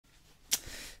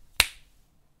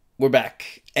We're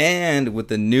back, and with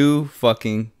the new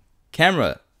fucking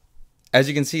camera. As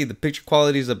you can see, the picture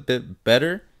quality is a bit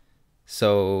better.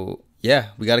 So yeah,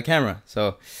 we got a camera.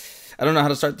 So I don't know how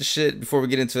to start the shit. Before we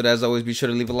get into it, as always, be sure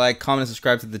to leave a like, comment, and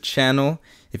subscribe to the channel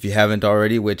if you haven't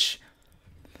already, which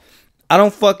I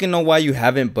don't fucking know why you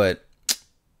haven't, but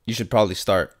you should probably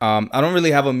start. I don't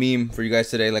really have a meme for you guys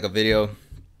today, like a video,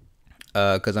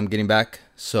 because I'm getting back.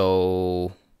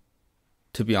 So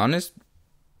to be honest,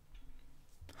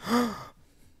 I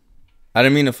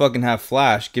didn't mean to fucking have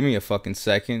flash. Give me a fucking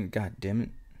second. God damn it.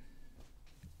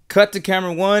 Cut to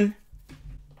camera one.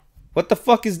 What the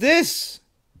fuck is this?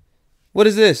 What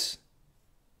is this?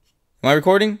 Am I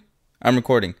recording? I'm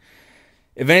recording.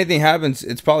 If anything happens,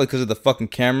 it's probably because of the fucking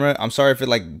camera. I'm sorry if it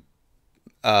like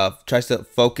tries to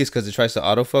focus because it tries to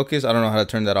autofocus. I don't know how to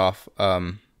turn that off.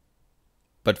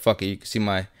 But fuck it. You can see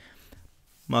my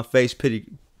face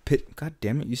God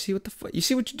damn it. You see what the fuck? You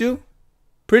see what you do?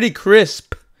 Pretty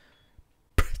crisp.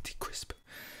 Pretty crisp.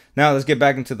 Now let's get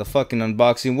back into the fucking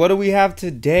unboxing. What do we have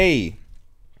today?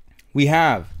 We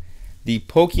have the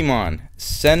Pokemon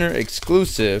Center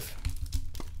Exclusive.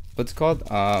 What's it called?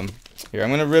 Here, I'm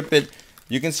gonna rip it.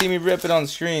 You can see me rip it on the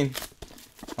screen,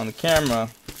 on the camera.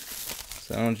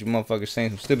 So I don't want you motherfuckers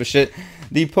saying some stupid shit.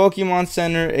 The Pokemon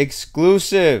Center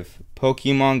Exclusive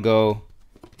Pokemon Go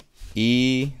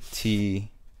ETB.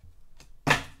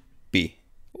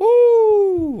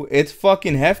 Woo! It's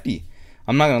fucking hefty.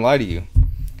 I'm not gonna lie to you.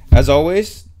 As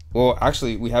always, well,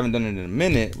 actually, we haven't done it in a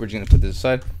minute. We're just gonna put this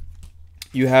aside.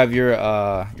 You have your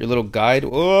little guide.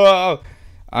 Whoa!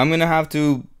 I'm gonna have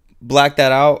to black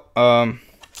that out.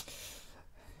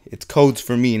 It's codes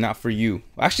for me, not for you.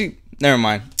 Actually, never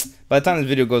mind. By the time this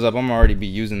video goes up, I'm already be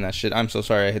using that shit. I'm so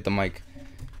sorry I hit the mic.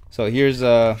 So here's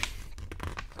the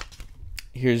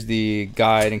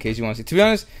guide in case you want to see. To be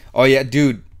honest, oh yeah,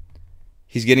 dude,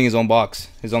 he's getting his own box,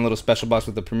 his own little special box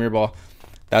with the Premier Ball.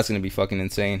 That's gonna be fucking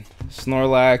insane.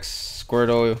 Snorlax,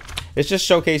 Squirtle. It's just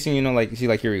showcasing, you know, like you see,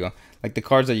 like here we go, like the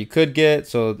cards that you could get.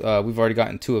 So we've already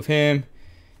gotten 2 of him.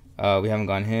 We haven't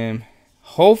gotten him.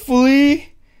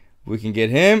 Hopefully, we can get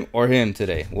him or him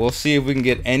today. We'll see if we can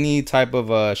get any type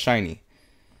of shiny.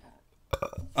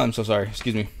 I'm so sorry.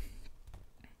 Excuse me.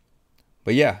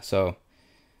 But yeah, so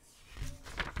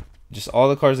just all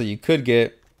the cards that you could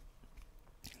get.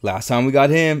 Last time we got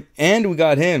him, and we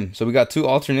got him. So we got 2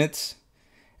 alternates.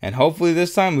 And hopefully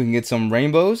this time we can get some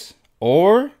rainbows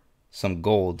or some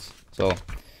golds. So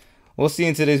we'll see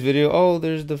in today's video. Oh,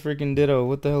 there's the freaking Ditto.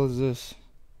 What the hell is this?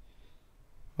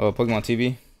 Oh, Pokemon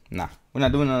TV? Nah, we're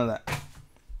not doing none of that.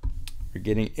 We're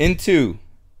getting into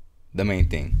the main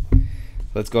thing.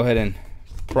 Let's go ahead and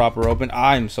prop her open.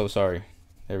 I'm so sorry.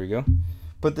 There we go.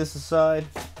 Put this aside.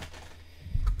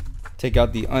 Take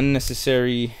out the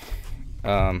unnecessary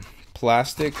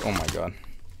plastic. Oh my god.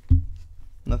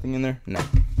 Nothing in there? No.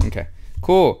 Okay.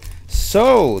 Cool.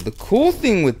 So, the cool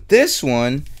thing with this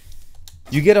one,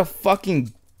 you get a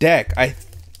fucking deck. I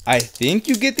think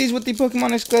you get these with the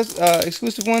Pokemon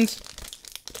exclusive ones.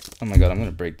 Oh my god, I'm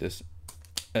gonna break this.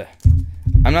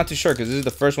 I'm not too sure because this is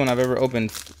the first one I've ever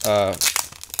opened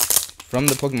from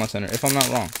the Pokemon Center, if I'm not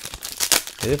wrong.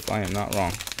 If I am not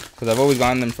wrong. Because I've always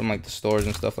gotten them from like the stores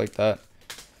and stuff like that.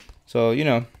 So, you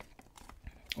know,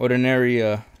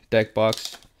 ordinary deck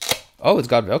box. Oh, it's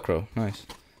got Velcro. Nice.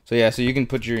 So yeah, so you can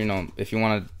put your, you know, if you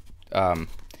want to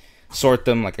sort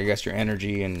them, like I guess your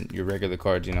energy and your regular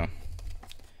cards, you know.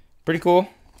 Pretty cool.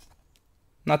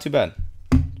 Not too bad.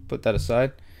 Put that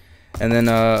aside. And then,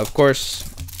 of course,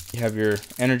 you have your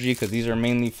energy, because these are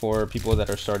mainly for people that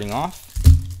are starting off,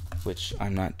 which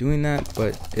I'm not doing that,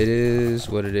 but it is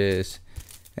what it is.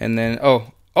 And then, I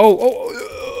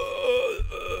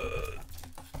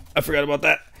forgot about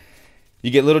that.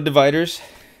 You get little dividers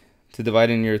to divide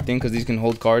in your thing, because these can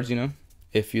hold cards, you know,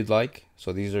 if you'd like.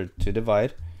 So these are to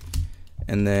divide.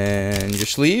 And then your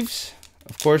sleeves.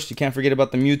 Of course, you can't forget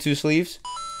about the Mewtwo sleeves.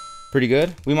 Pretty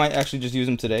good. We might actually just use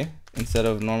them today instead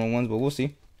of normal ones, but we'll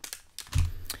see.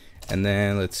 And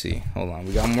then, let's see. Hold on.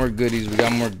 We got more goodies. We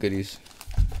got more goodies.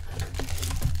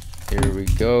 Here we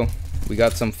go. We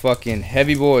got some fucking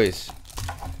heavy boys.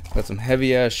 Got some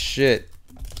heavy ass shit.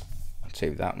 I'll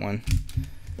save that one.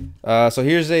 So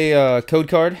here's a code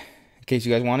card in case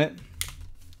you guys want it.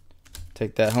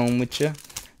 Take that home with you.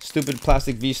 Stupid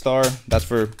plastic V-Star. That's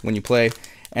for when you play.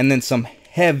 And then some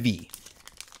heavy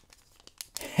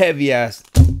ass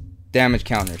damage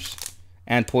counters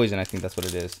and poison. I think that's what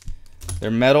it is.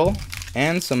 They're metal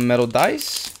and some metal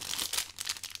dice.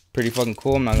 Pretty fucking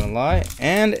cool, I'm not gonna lie.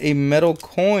 And a metal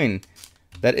coin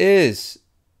that is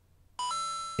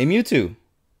a Mewtwo.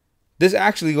 This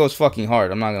actually goes fucking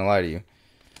hard, I'm not gonna lie to you.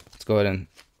 Let's go ahead and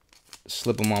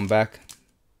slip them on back.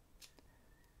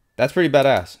 That's pretty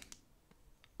badass.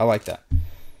 I like that.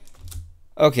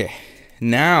 Okay,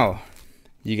 now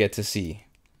you get to see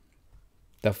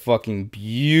the fucking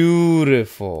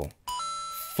beautiful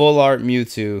full art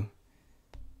Mewtwo.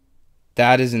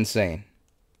 That is insane.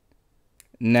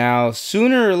 Now,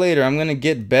 sooner or later, I'm going to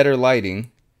get better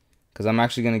lighting, because I'm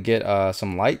actually going to get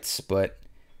some lights, but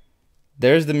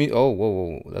there's the Mew. Oh,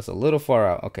 whoa, that's a little far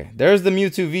out. Okay, there's the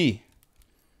Mewtwo V.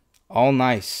 All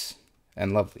nice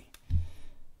and lovely.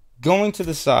 Going to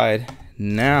the side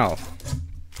now,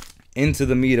 into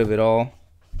the meat of it all.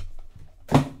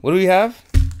 What do we have?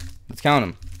 Let's count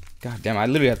them. God damn, I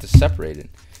literally have to separate it.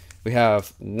 We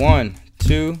have 1,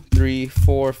 2, 3,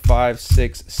 4, 5,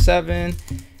 6, 7,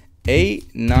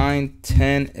 8, 9,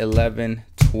 10, 11,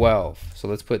 12. So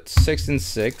let's put 6 and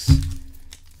 6,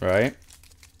 right?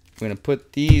 We're going to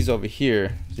put these over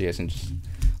here so you guys can just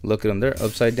look at them. They're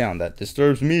upside down. That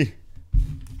disturbs me.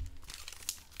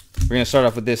 We're going to start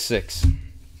off with this 6.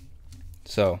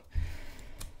 So,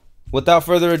 without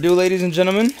further ado, ladies and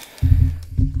gentlemen,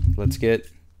 let's get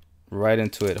right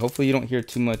into it. Hopefully you don't hear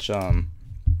too much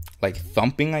like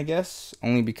thumping, I guess,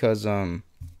 only because no,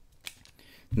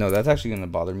 that's actually gonna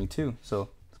bother me too. So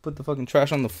let's put the fucking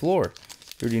trash on the floor.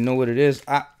 You already know what it is.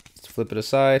 Let's flip it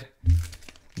aside.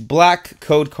 Black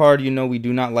code card, you know we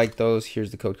do not like those.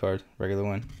 Here's the code card, regular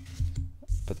one.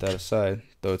 Put that aside,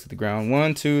 throw it to the ground.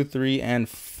 1, 2, 3, and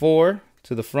 4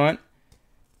 to the front.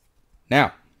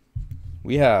 Now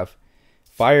we have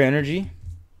Fire Energy,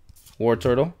 War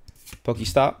Turtle,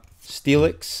 Pokestop,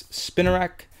 Steelix,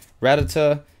 Spinarak,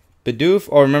 Rattata, Bidoof.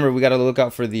 Oh, remember, we got to look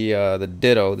out for the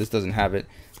Ditto. This doesn't have it.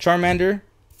 Charmander,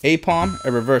 Apom,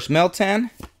 a reverse Meltan,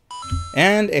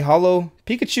 and a holo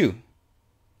Pikachu.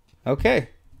 Okay.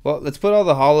 Well, let's put all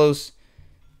the holos,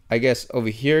 I guess, over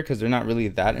here because they're not really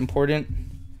that important.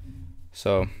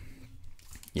 So,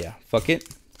 yeah, fuck it.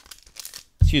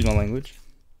 Excuse my language.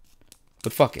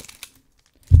 But fuck it.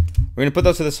 We're going to put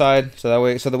those to the side. So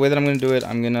the way that I'm going to do it,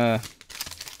 I'm going to...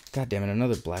 God damn it,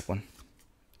 another black one.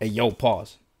 Hey, yo,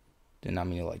 pause. Did not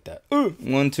mean it like that.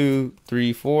 1, 2,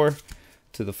 3, 4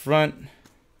 to the front.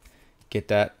 Get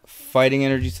that fighting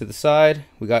energy to the side.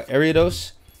 We got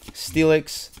Ariados,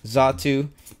 Steelix, Xatu,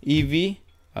 Eevee,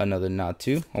 another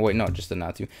Natu. Oh, wait, no, just a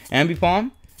Natu.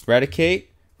 Ambipom, Raticate,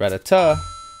 Rattata,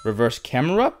 Reverse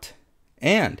Camerupt,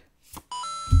 and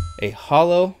a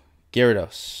holo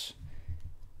Gyarados.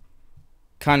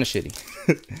 Kind of shitty.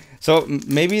 So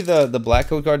maybe the black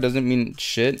code card doesn't mean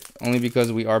shit, only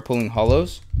because we are pulling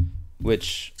holos,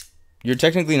 which you're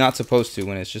technically not supposed to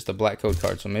when it's just a black code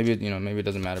card. So maybe, you know, maybe it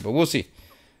doesn't matter, but we'll see.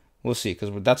 We'll see, because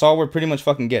that's all we're pretty much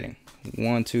fucking getting.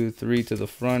 1, 2, 3 to the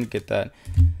front. Get that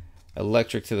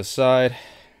electric to the side.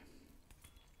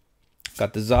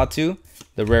 Got the Xatu,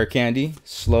 the rare candy,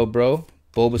 Slowbro,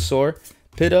 Bulbasaur,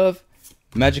 Pidove,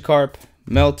 Magikarp,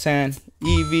 Meltan,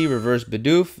 Eevee, reverse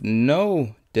Bidoof,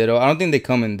 no Ditto. I don't think they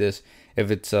come in this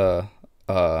if it's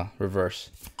reverse.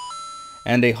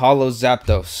 And a holo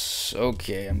Zapdos.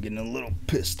 Okay, I'm getting a little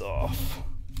pissed off.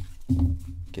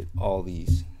 Get all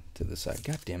these to the side.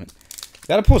 God damn it.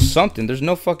 Gotta pull something. There's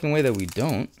no fucking way that we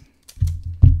don't.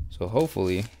 So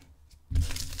hopefully,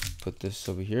 put this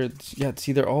over here. Yeah,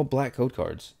 see, they're all black code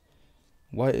cards.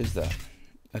 Why is that?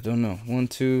 I don't know. 1,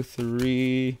 2,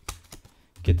 3.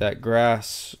 Get that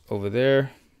grass over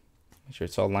there. Make sure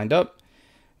it's all lined up.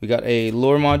 We got a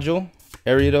lure module,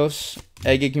 Ariados,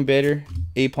 egg incubator,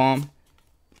 Apom,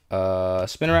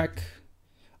 Spinarak.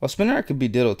 Oh, Spinarak could be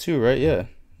Ditto too, right? Yeah.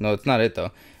 No, it's not it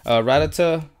though.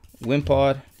 Rattata,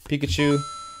 Wimpod, Pikachu.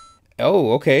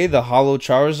 Oh, okay. The holo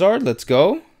Charizard. Let's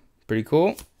go. Pretty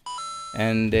cool.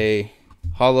 And a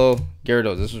holo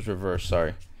Gyarados. This was reverse.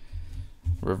 Sorry.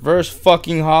 Reverse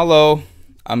fucking holo.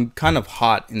 I'm kind of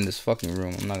hot in this fucking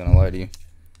room. I'm not gonna lie to you.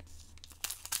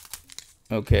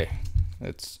 Okay.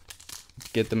 Let's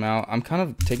get them out. I'm kind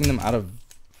of taking them out of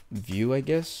view, I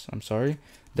guess. I'm sorry.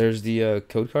 There's the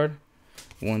code card.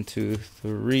 1, 2,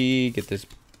 3. Get this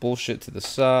bullshit to the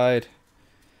side.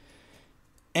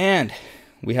 And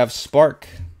we have Spark,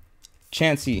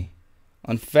 Chansey,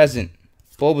 Unpheasant,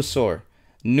 Bulbasaur,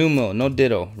 Numel, no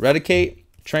Ditto, Raticate,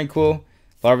 Tranquil,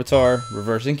 Larvitar,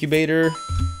 Reverse Incubator,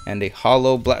 and a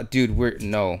holo black. Dude,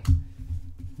 no.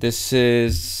 This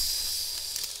is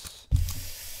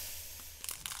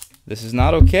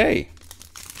not okay.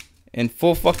 In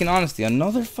full fucking honesty,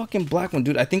 another fucking black one,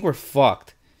 dude. I think we're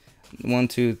fucked. 1,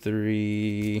 2,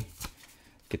 3.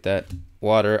 Get that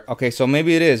water. Okay, so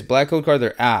maybe it is. Black code card,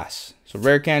 they're ass. So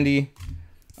rare candy,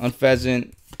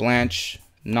 Unpheasant, Blanche,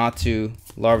 Natu,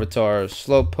 Larvitar,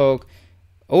 Slowpoke.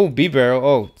 Oh, B-Barrel.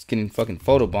 Oh, it's getting fucking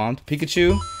photobombed.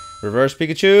 Pikachu, Reverse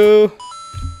Pikachu.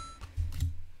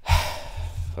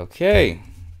 Okay.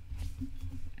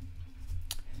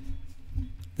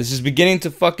 This is beginning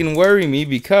to fucking worry me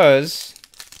because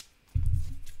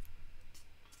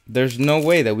there's no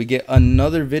way that we get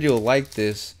another video like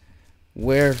this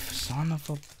where, son of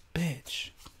a bitch.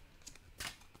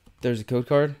 There's a code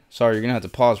card. Sorry, you're gonna have to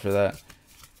pause for that.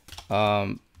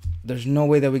 There's no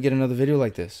way that we get another video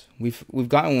like this. We've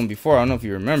gotten one before. I don't know if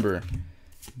you remember,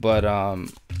 but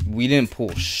we didn't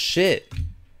pull shit,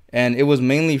 and it was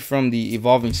mainly from the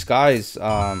Evolving Skies.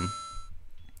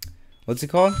 What's it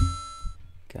called?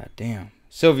 God damn,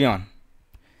 Sylveon.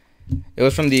 It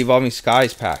was from the Evolving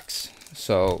Skies packs.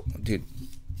 So, dude,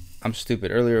 I'm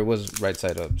stupid. Earlier it was right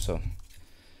side up, so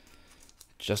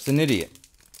just an idiot.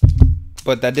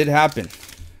 But that did happen.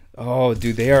 Oh,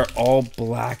 dude, they are all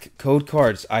black code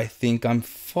cards. I think I'm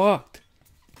fucked.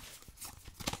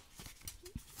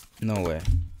 No way.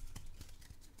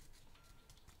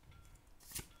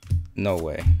 No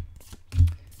way.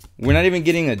 We're not even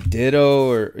getting a Ditto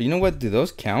or... You know what? Do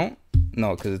those count?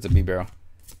 No, because it's a B-Barrel.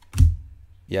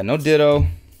 Yeah, no Ditto.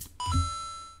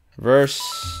 Reverse.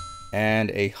 And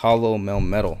a Hollow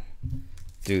Melmetal.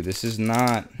 Dude, this is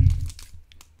not...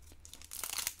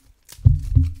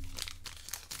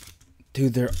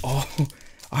 Dude, they're all...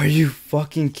 Are you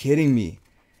fucking kidding me?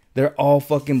 They're all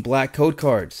fucking black code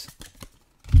cards.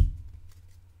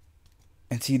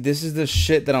 And see, this is the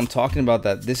shit that I'm talking about.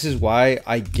 That this is why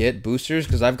I get boosters.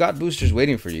 Because I've got boosters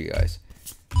waiting for you guys.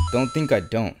 Don't think I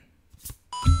don't.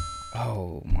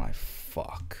 Oh my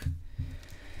fuck.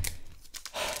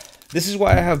 This is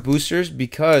why I have boosters.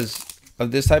 Because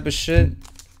of this type of shit.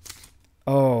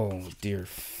 Oh dear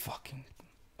fucking...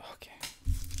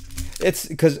 It's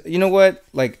because, you know what?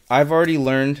 Like, I've already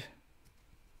learned.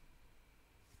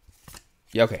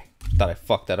 Yeah, okay. Thought I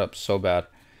fucked that up so bad.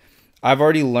 I've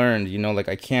already learned, you know, like,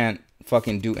 I can't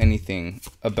fucking do anything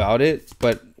about it.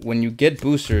 But when you get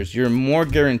boosters, you're more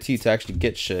guaranteed to actually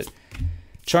get shit.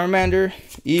 Charmander,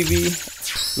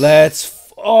 Eevee.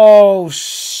 Let's... Oh,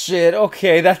 shit.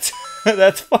 Okay, that's...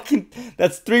 that's fucking...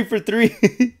 That's 3 for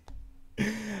 3.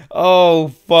 Oh,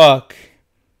 fuck.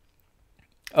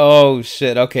 Oh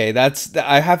shit, okay,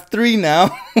 I have 3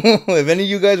 now. If any of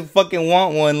you guys fucking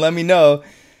want one, let me know.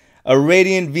 A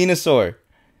Radiant Venusaur.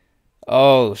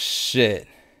 Oh shit.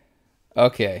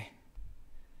 Okay.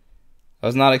 I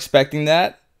was not expecting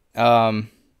that. I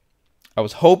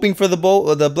was hoping for the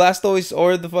Blastoise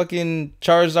or the fucking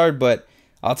Charizard, but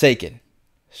I'll take it.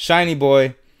 Shiny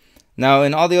boy. Now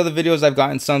in all the other videos I've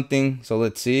gotten something, so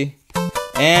let's see.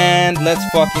 And let's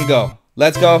fucking go.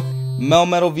 Let's go.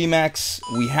 Melmetal VMAX.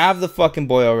 We have the fucking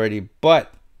boy already,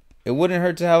 but it wouldn't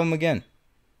hurt to have him again.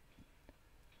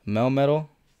 Melmetal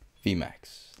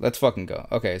VMAX. Let's fucking go.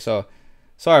 Okay, so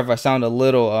sorry if I sound a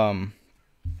little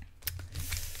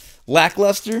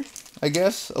lackluster, I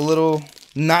guess. A little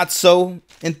not so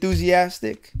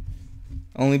enthusiastic.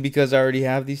 Only because I already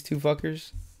have these 2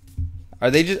 fuckers. Are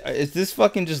they just... Is this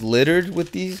fucking just littered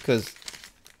with these? Because...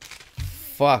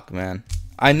 Fuck, man.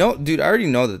 I know, dude, I already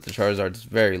know that the Charizard is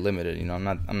very limited. You know,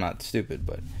 I'm not stupid,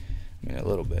 but... I mean, a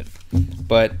little bit.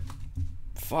 But...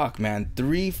 Fuck, man.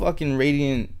 3 fucking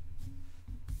Radiant...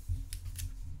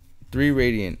 3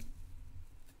 Radiant...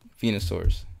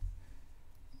 Venusaurs.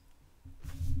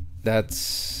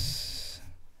 That's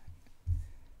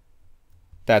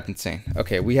insane.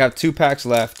 Okay, we have 2 packs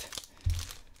left.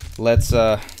 Let's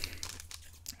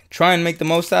try and make the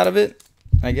most out of it,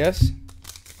 I guess.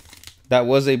 That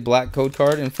was a black code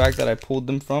card, in fact, that I pulled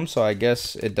them from, so I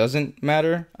guess it doesn't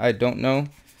matter. I don't know.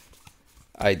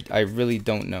 I really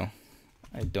don't know.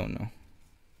 I don't know.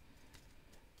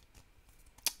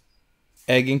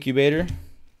 Egg Incubator,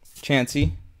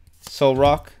 Chansey,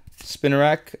 Solrock,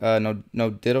 Spinarak, no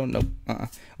Ditto, no,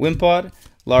 Wimpod,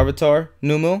 Larvitar,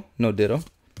 Numel, no Ditto,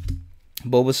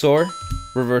 Bulbasaur,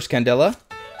 Reverse Candela.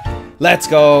 Let's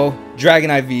go,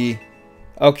 Dragonite V.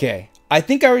 Okay, I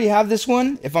think I already have this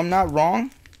one, if I'm not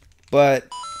wrong, but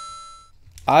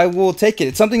I will take it.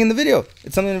 It's something in the video.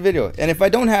 It's something in the video, and if I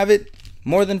don't have it,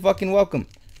 more than fucking welcome.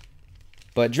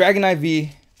 But Dragonite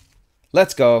V,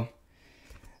 let's go.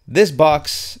 This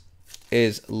box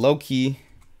is low-key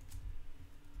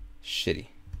shitty.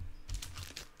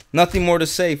 Nothing more to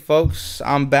say, folks.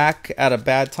 I'm back at a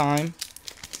bad time.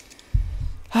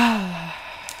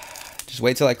 Just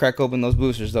wait till I crack open those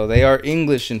boosters, though. They are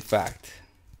English, in fact.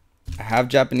 I have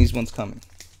Japanese ones coming.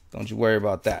 Don't you worry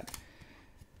about that.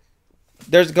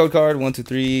 There's the code card. 1, 2,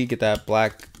 3. Get that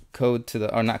black code to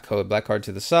the... Or not code. Black card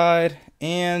to the side.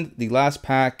 And the last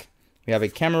pack, we have a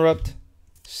Camerupt,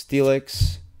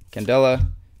 Steelix, Candela,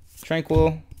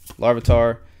 Tranquil,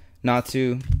 Larvitar,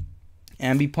 Natu,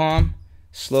 Ambipom,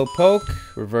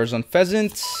 Slowpoke, Reverse on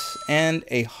Pheasant, and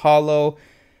a holo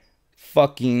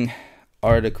fucking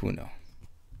Articuno.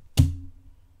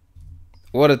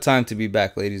 What a time to be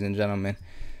back, ladies and gentlemen.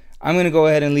 I'm going to go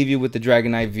ahead and leave you with the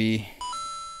Dragonite V.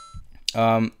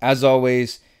 As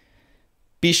always,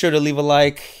 be sure to leave a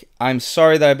like. I'm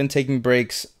sorry that I've been taking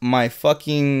breaks. My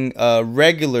fucking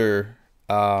regular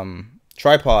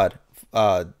tripod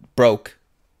broke.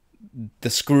 The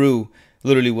screw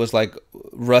literally was like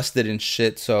rusted and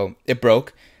shit, so it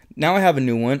broke. Now I have a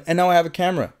new one, and now I have a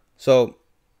camera. So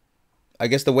I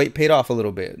guess the wait paid off a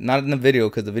little bit. Not in the video,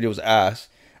 because the video was ass.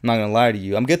 I'm not gonna lie to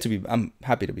you. I'm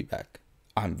happy to be back.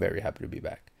 I'm very happy to be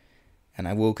back, and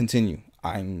I will continue.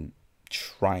 I'm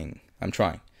trying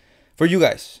for you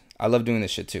guys. I love doing this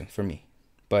shit too, for me.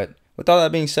 But with all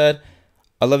that being said,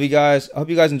 I love you guys. I hope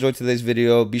you guys enjoyed today's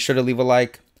video. Be sure to leave a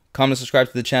like, comment, subscribe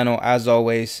to the channel. As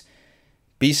always,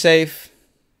 be safe,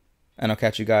 and I'll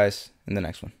catch you guys in the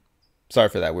next one. Sorry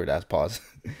for that weird ass pause.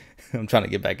 I'm trying to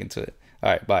get back into it. All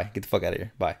right, bye. Get the fuck out of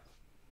here. Bye.